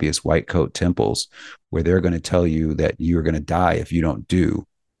Asclepius white coat temples where they're going to tell you that you're going to die if you don't do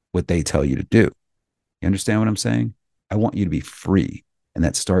what they tell you to do. You understand what I'm saying? I want you to be free. And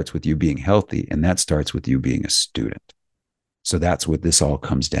that starts with you being healthy. And that starts with you being a student. So that's what this all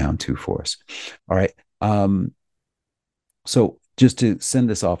comes down to for us. All right. So just to send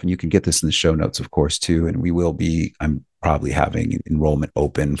this off, and you can get this in the show notes, of course, too. And I'm probably having enrollment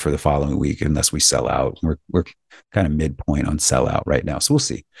open for the following week unless we sell out. We're kind of midpoint on sellout right now. So we'll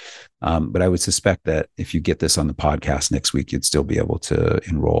see. But I would suspect that if you get this on the podcast next week, you'd still be able to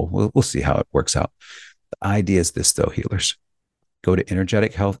enroll. We'll see how it works out. The idea is this, though, healers. Go to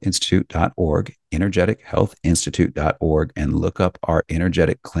energetichealthinstitute.org, energetichealthinstitute.org, and look up our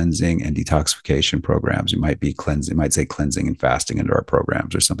energetic cleansing and detoxification programs. It might say cleansing and fasting under our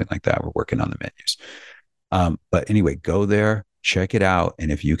programs or something like that. We're working on the menus. But anyway, go there, check it out.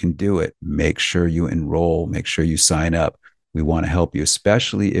 And if you can do it, make sure you enroll, make sure you sign up. We want to help you,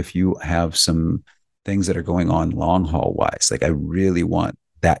 especially if you have some things that are going on long haul wise. Like I really want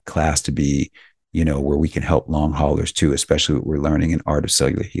that class to be where we can help long haulers too, especially what we're learning in Art of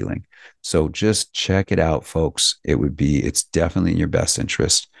Cellular Healing. So just check it out, folks. It's definitely in your best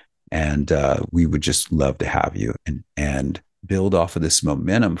interest. And we would just love to have you and build off of this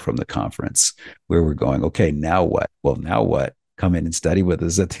momentum from the conference where we're going, okay, now what? Well, now what? Come in and study with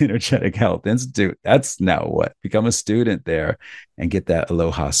us at the Energetic Health Institute. That's now what? Become a student there and get that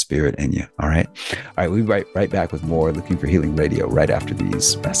aloha spirit in you. All right. All right. We'll be right back with more Looking for Healing Radio right after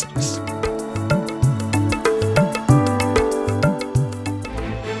these messages.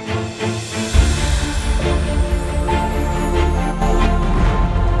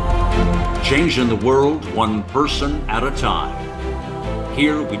 Changing the world one person at a time.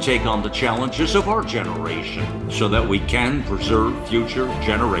 Here we take on the challenges of our generation so that we can preserve future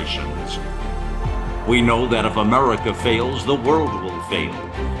generations. We know that if America fails, the world will fail.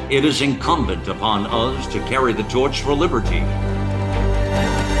 It is incumbent upon us to carry the torch for liberty.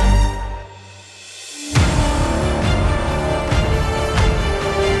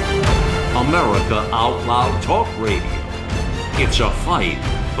 America Out Loud Talk Radio. It's a fight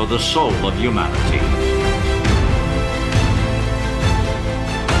for the soul of humanity.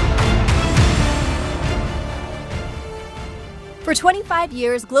 For 25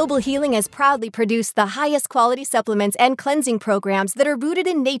 years, Global Healing has proudly produced the highest quality supplements and cleansing programs that are rooted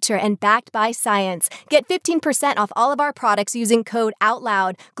in nature and backed by science. Get 15% off all of our products using code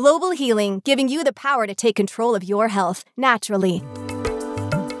OUTLOUD. Global Healing, giving you the power to take control of your health naturally.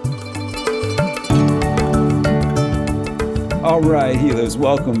 All right, healers,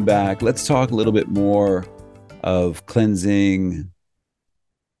 welcome back. Let's talk a little bit more of cleansing.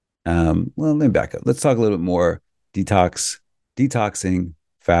 Let me back up. Let's talk a little bit more detoxing,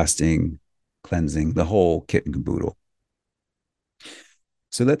 fasting, cleansing, the whole kit and caboodle.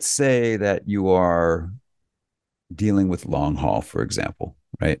 So let's say that you are dealing with long haul, for example,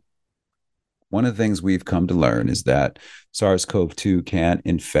 right? One of the things we've come to learn is that SARS-CoV-2 can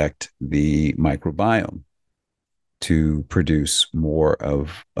infect the microbiome to produce more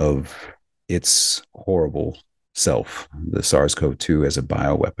of its horrible self, the SARS-CoV-2 as a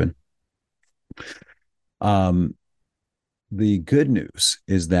bioweapon. The good news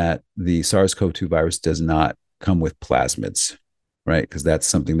is that the SARS-CoV-2 virus does not come with plasmids, right? Because that's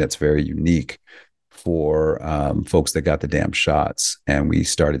something that's very unique for folks that got the damn shots. And we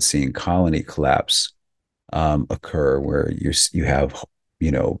started seeing colony collapse occur where you have,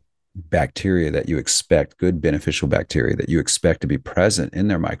 bacteria that you expect, good beneficial bacteria that you expect to be present in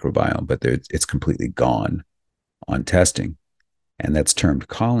their microbiome, but it's completely gone on testing. And that's termed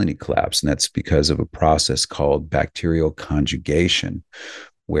colony collapse. And that's because of a process called bacterial conjugation,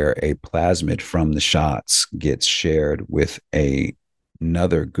 where a plasmid from the shots gets shared with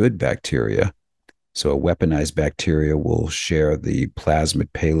another good bacteria. So a weaponized bacteria will share the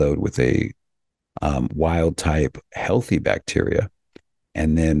plasmid payload with a wild type healthy bacteria.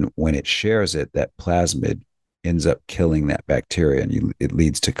 And then when it shares it, that plasmid ends up killing that bacteria, and it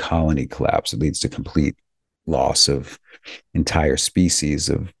leads to colony collapse. It leads to complete loss of entire species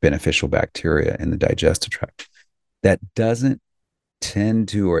of beneficial bacteria in the digestive tract. That doesn't tend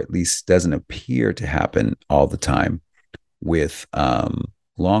to, or at least doesn't appear to happen all the time with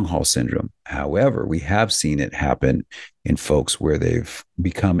long haul syndrome. However, we have seen it happen in folks where they've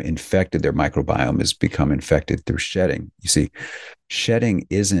become infected. Their microbiome has become infected through shedding. You see, shedding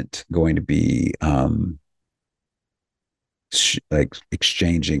isn't going to be like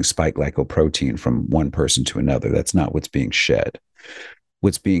exchanging spike glycoprotein from one person to another. That's not what's being shed.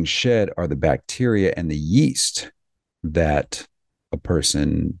 What's being shed are the bacteria and the yeast that a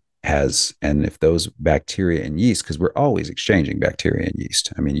person has. And if those bacteria and yeast, because we're always exchanging bacteria and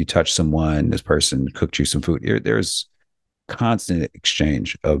yeast. I mean, you touch someone, this person cooked you some food. There's constant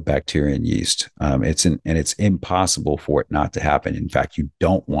exchange of bacteria and yeast. It's impossible for it not to happen. In fact, you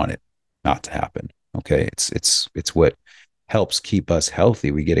don't want it not to happen. Okay, it's what helps keep us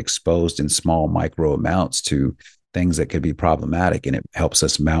healthy. We get exposed in small micro amounts to things that could be problematic, and it helps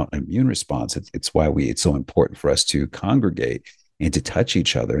us mount an immune response. It's why it's so important for us to congregate and to touch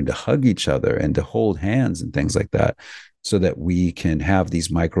each other and to hug each other and to hold hands and things like that, so that we can have these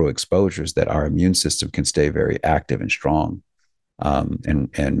micro exposures that our immune system can stay very active and strong,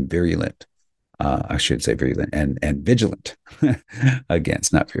 and virulent. I should say virulent and vigilant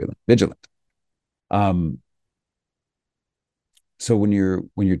against, not virulent, vigilant. So when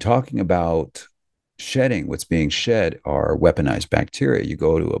you're talking about shedding, what's being shed are weaponized bacteria. You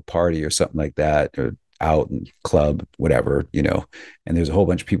go to a party or something like that, or out in club, whatever, and there's a whole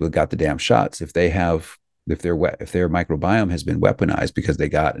bunch of people that got the damn shots. If their microbiome has been weaponized because they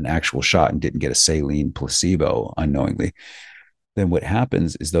got an actual shot and didn't get a saline placebo unknowingly, then what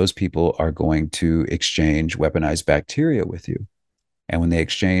happens is those people are going to exchange weaponized bacteria with you. And when they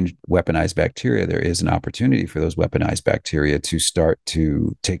exchange weaponized bacteria, there is an opportunity for those weaponized bacteria to start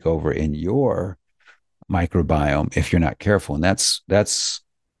to take over in your microbiome if you're not careful. And that's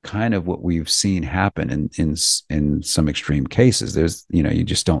kind of what we've seen happen in some extreme cases. There's, you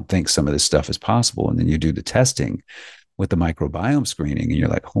just don't think some of this stuff is possible. And then you do the testing with the microbiome screening and you're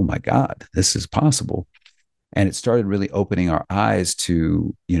like, oh my God, this is possible. And it started really opening our eyes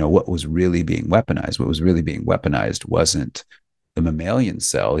to, what was really being weaponized. What was really being weaponized wasn't the mammalian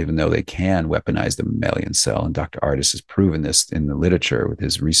cell, even though they can weaponize the mammalian cell. And Dr. Artis has proven this in the literature with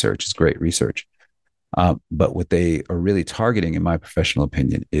his research. It's great research. But what they are really targeting, in my professional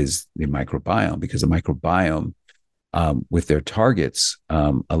opinion, is the microbiome, because the microbiome, with their targets,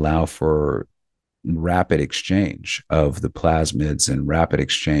 allow for rapid exchange of the plasmids and rapid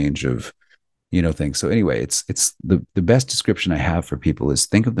exchange of, things. So anyway, it's the best description I have for people is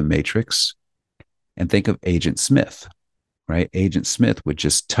think of the Matrix and think of Agent Smith. Right? Agent Smith would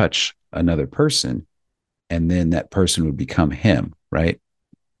just touch another person and then that person would become him, right?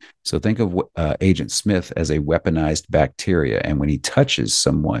 So think of Agent Smith as a weaponized bacteria. And when he touches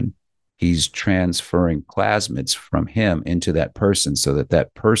someone, he's transferring plasmids from him into that person so that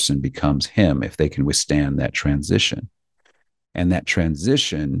that person becomes him if they can withstand that transition. And that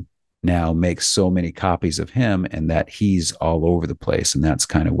transition now makes so many copies of him and that he's all over the place. And that's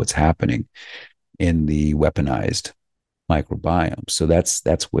kind of what's happening in the weaponized microbiome. So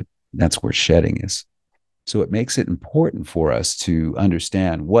that's where shedding is. So it makes it important for us to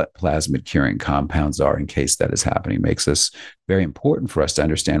understand what plasmid curing compounds are in case that is happening. It makes us very important for us to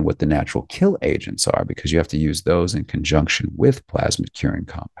understand what the natural kill agents are, because you have to use those in conjunction with plasmid curing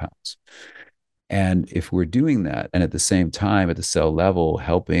compounds. And if we're doing that, and at the same time, at the cell level,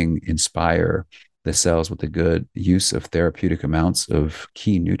 helping inspire the cells with the good use of therapeutic amounts of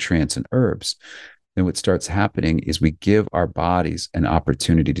key nutrients and herbs, then what starts happening is we give our bodies an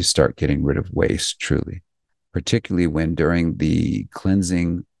opportunity to start getting rid of waste, truly, particularly when during the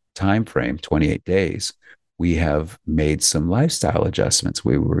cleansing time frame, 28 days, we have made some lifestyle adjustments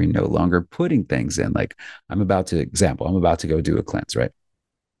where we're no longer putting things in. Like I'm about to go do a cleanse, right?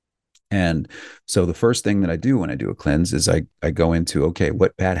 And so the first thing that I do when I do a cleanse is I go into, okay,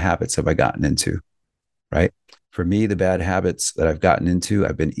 what bad habits have I gotten into, right? For me, the bad habits that I've gotten into,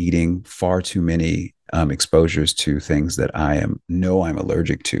 I've been eating far too many exposures to things that I'm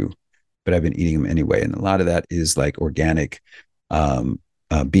allergic to, but I've been eating them anyway. And a lot of that is like organic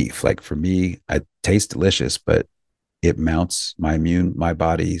beef. Like for me, it tastes delicious, but it mounts my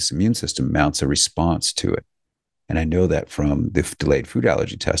body's immune system mounts a response to it. And I know that from the delayed food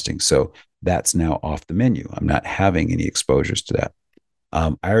allergy testing. So that's now off the menu. I'm not having any exposures to that.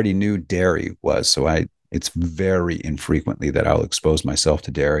 I already knew dairy was, so it's very infrequently that I'll expose myself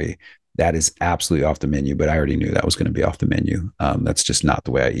to dairy. That is absolutely off the menu, but I already knew that was going to be off the menu. That's just not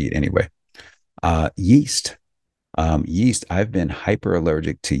the way I eat anyway. Yeast. Yeast, I've been hyper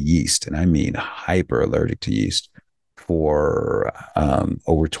allergic to yeast, and I mean hyper allergic to yeast for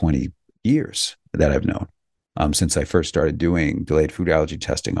over 20 years that I've known, since I first started doing delayed food allergy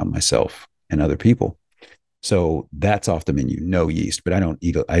testing on myself and other people. So that's off the menu, no yeast, but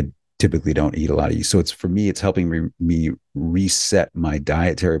I typically don't eat a lot of yeast. So it's, for me, it's helping me reset my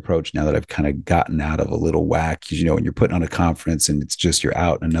dietary approach now that I've kind of gotten out of a little whack. Because, when you're putting on a conference and it's just, you're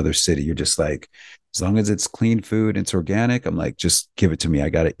out in another city, you're just like, as long as it's clean food, it's organic, I'm like, just give it to me. I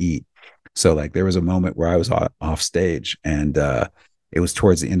got to eat. So like there was a moment where I was off stage, and it was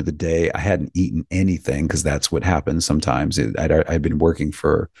towards the end of the day. I hadn't eaten anything because that's what happens sometimes. I'd been working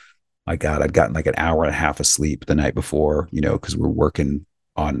for, my God, I'd gotten like an hour and a half of sleep the night before, because we're working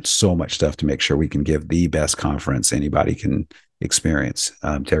on so much stuff to make sure we can give the best conference anybody can experience,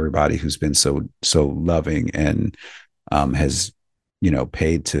 to everybody who's been so loving and has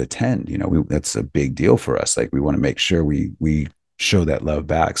paid to attend. That's a big deal for us. Like, we want to make sure we show that love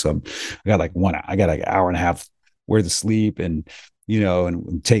back. So I got like an hour and a half worth of sleep, and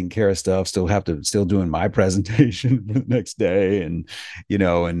and taking care of stuff, still doing my presentation for the next day. And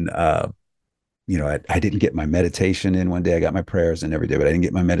I didn't get my meditation in one day. I got my prayers in every day, but I didn't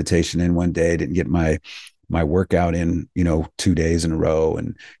get my meditation in one day. I didn't get my workout in, 2 days in a row.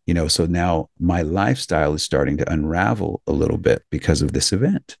 And, so now my lifestyle is starting to unravel a little bit because of this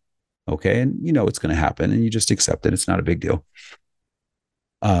event. Okay. And, it's going to happen, and you just accept it. It's not a big deal.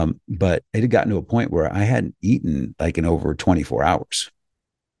 But it had gotten to a point where I hadn't eaten like in over 24 hours,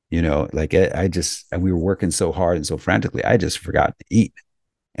 like we were working so hard and so frantically, I just forgot to eat.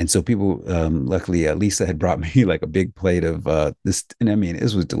 And so people, luckily, Lisa had brought me like a big plate of this. And I mean,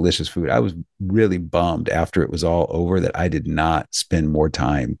 this was delicious food. I was really bummed after it was all over that I did not spend more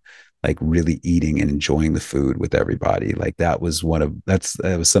time like really eating and enjoying the food with everybody. Like that was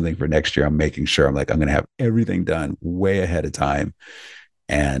something for next year. I'm making sure I'm going to have everything done way ahead of time,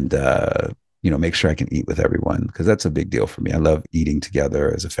 and, make sure I can eat with everyone, because that's a big deal for me. I love eating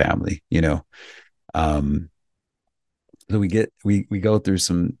together as a family, so we go through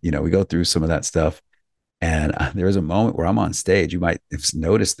some of that stuff. And there was a moment where I'm on stage. You might have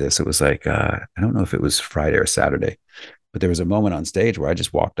noticed this. It was like, I don't know if it was Friday or Saturday, but there was a moment on stage where I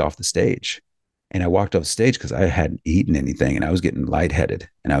just walked off the stage. And I walked off the stage because I hadn't eaten anything, and I was getting lightheaded.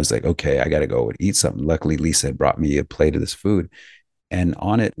 And I was like, okay, I got to go and eat something. Luckily, Lisa had brought me a plate of this food. And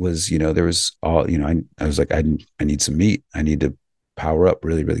on it was, there was all, I was like, I need some meat. I need to power up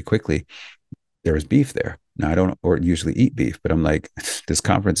really, really quickly. There was beef there. Now, I don't usually eat beef, but I'm like, this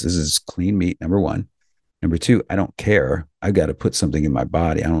is clean meat, number one. Number two, I don't care. I've got to put something in my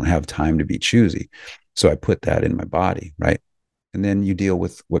body. I don't have time to be choosy. So I put that in my body, right? And then you deal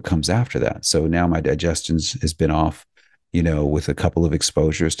with what comes after that. So now my digestion has been off, with a couple of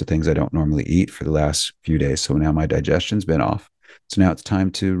exposures to things I don't normally eat for the last few days. So now my digestion's been off. So now it's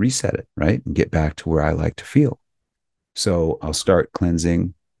time to reset it, right? And get back to where I like to feel. So I'll start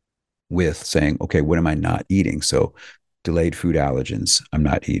cleansing with saying, okay, what am I not eating? So delayed food allergens, I'm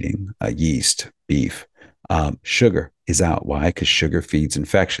not eating. Yeast, beef, sugar is out. Why? Because sugar feeds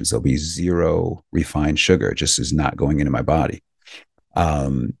infections. There'll be zero refined sugar. It just is not going into my body.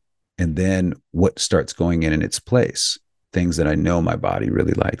 And then what starts going in its place? Things that I know my body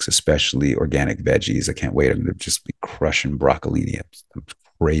really likes, especially organic veggies. I can't wait. I'm going to just be crushing broccolini. I'm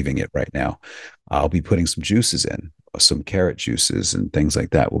craving it right now. I'll be putting some juices in, some carrot juices and things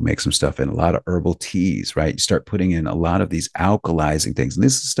like that. We'll make some stuff in, a lot of herbal teas, right? You start putting in a lot of these alkalizing things. And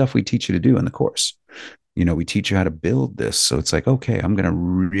this is stuff we teach you to do in the course. We teach you how to build this. So it's like, okay, I'm going to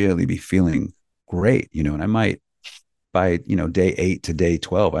really be feeling great, and I might, by, day 8 to day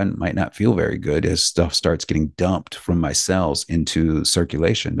 12, I might not feel very good as stuff starts getting dumped from my cells into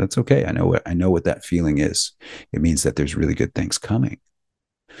circulation. That's okay. I know what that feeling is. It means that there's really good things coming.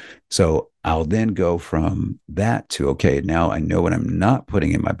 So I'll then go from that to, okay, now I know what I'm not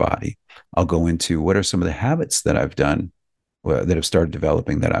putting in my body. I'll go into what are some of the habits that I've done, that have started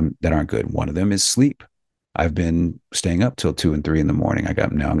developing that aren't good. One of them is sleep. I've been staying up till 2 and 3 in the morning.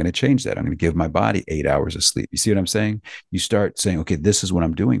 Now I'm going to change that. I'm going to give my body 8 hours of sleep. You see what I'm saying? You start saying, okay, this is what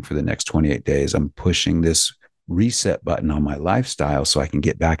I'm doing for the next 28 days. I'm pushing this reset button on my lifestyle so I can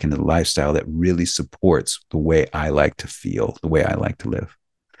get back into the lifestyle that really supports the way I like to feel, the way I like to live.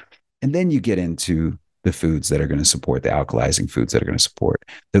 And then you get into the foods that are going to support, the alkalizing foods that are going to support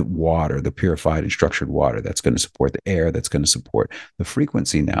the water, the purified and structured water that's going to support the air, that's going to support the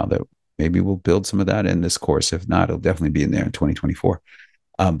frequency. Now that maybe we'll build some of that in this course. If not, it'll definitely be in there in 2024.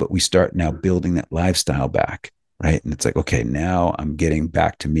 But we start now building that lifestyle back, right? And it's like, okay, now I'm getting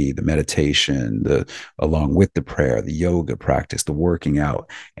back to me, the meditation, along with the prayer, the yoga practice, the working out.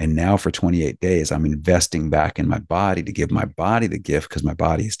 And now for 28 days, I'm investing back in my body to give my body the gift, because my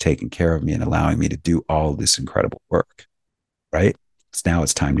body is taking care of me and allowing me to do all this incredible work, right? So now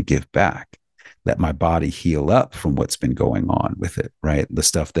it's time to give back. Let my body heal up from what's been going on with it, right? The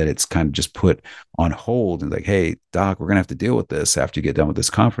stuff that it's kind of just put on hold and like, hey, doc, we're going to have to deal with this after you get done with this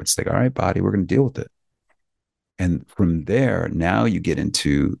conference. Like, all right, body, we're going to deal with it. And from there, now you get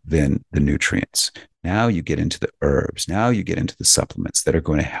into then the nutrients. Now you get into the herbs. Now you get into the supplements that are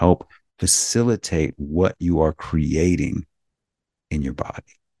going to help facilitate what you are creating in your body.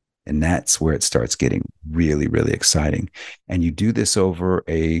 And that's where it starts getting really, really exciting. And you do this over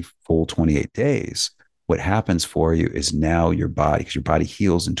a full 28 days. What happens for you is now your body, because your body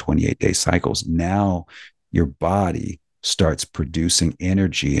heals in 28-day cycles. Now your body starts producing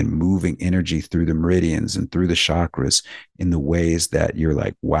energy and moving energy through the meridians and through the chakras in the ways that you're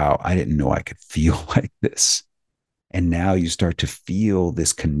like, wow, I didn't know I could feel like this. And now you start to feel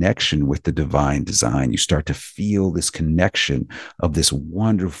this connection with the divine design. You start to feel this connection of this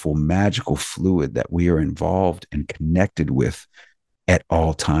wonderful, magical fluid that we are involved and connected with at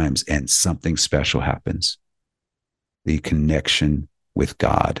all times. And something special happens. The connection with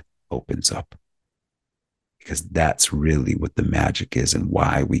God opens up. Because that's really what the magic is and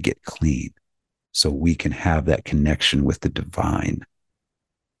why we get clean. So we can have that connection with the divine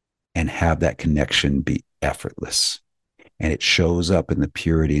and have that connection be effortless. And it shows up in the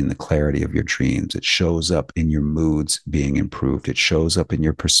purity and the clarity of your dreams. It shows up in your moods being improved. It shows up in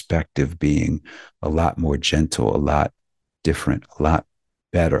your perspective being a lot more gentle, a lot different, a lot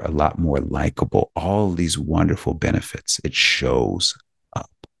better, a lot more likable. All these wonderful benefits. It shows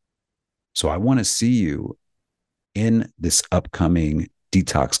up. So I want to see you in this upcoming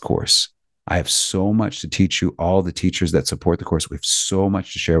detox course. I have so much to teach you. All the teachers that support the course, we have so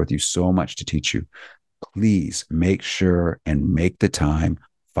much to share with you, so much to teach you. Please make sure and make the time,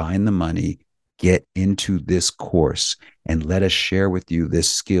 find the money, get into this course, and let us share with you this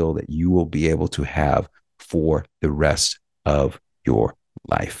skill that you will be able to have for the rest of your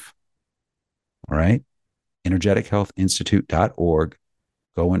life. All right? energetichealthinstitute.org.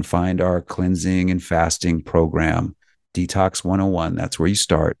 Go and find our cleansing and fasting program, Detox 101. That's where you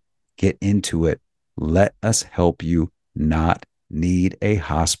start. Get into it. Let us help you not need a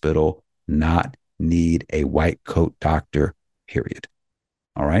hospital, not need a white coat doctor, period.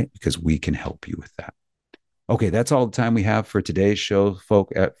 All right? Because we can help you with that. Okay, that's all the time we have for today's show,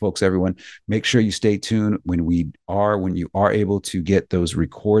 folks, everyone. Make sure you stay tuned when you are able to get those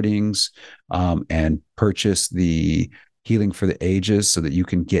recordings and purchase the Healing for the Ages so that you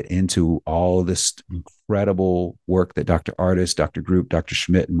can get into all this incredible work that Dr. Artis, Dr. Group, Dr.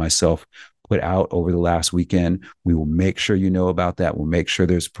 Schmidt, and myself put out over the last weekend. We will make sure you know about that. We'll make sure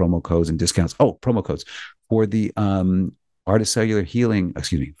there's promo codes and discounts. Oh, promo codes for the Artis Cellular Healing,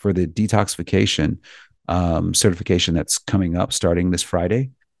 for the detoxification certification that's coming up starting this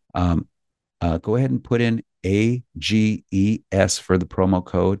Friday. Go ahead and put in AGES for the promo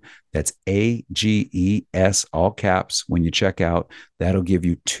code. That's AGES, all caps, when you check out. That'll give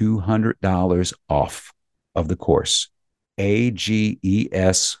you $200 off of the course.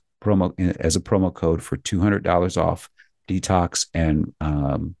 AGES promo as a promo code for $200 off Detox. And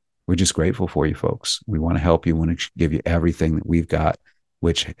we're just grateful for you, folks. We want to help you. We want to give you everything that we've got,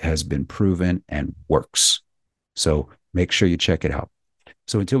 which has been proven and works. So make sure you check it out.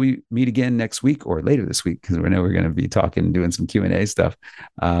 So until we meet again next week or later this week, because we know we're going to be talking and doing some Q&A stuff,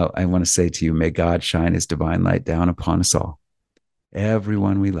 I want to say to you, may God shine his divine light down upon us all,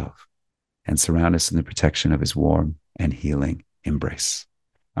 everyone we love, and surround us in the protection of his warm and healing embrace.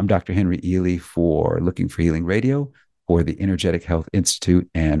 I'm Dr. Henry Ealy for Looking for Healing Radio, for the Energetic Health Institute,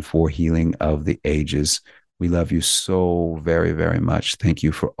 and for Healing of the Ages. We love you so very, very much. Thank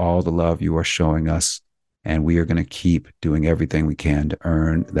you for all the love you are showing us. And we are going to keep doing everything we can to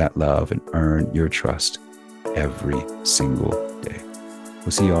earn that love and earn your trust every single day. We'll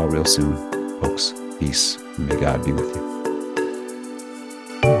see you all real soon, folks. Peace. And may God be with you.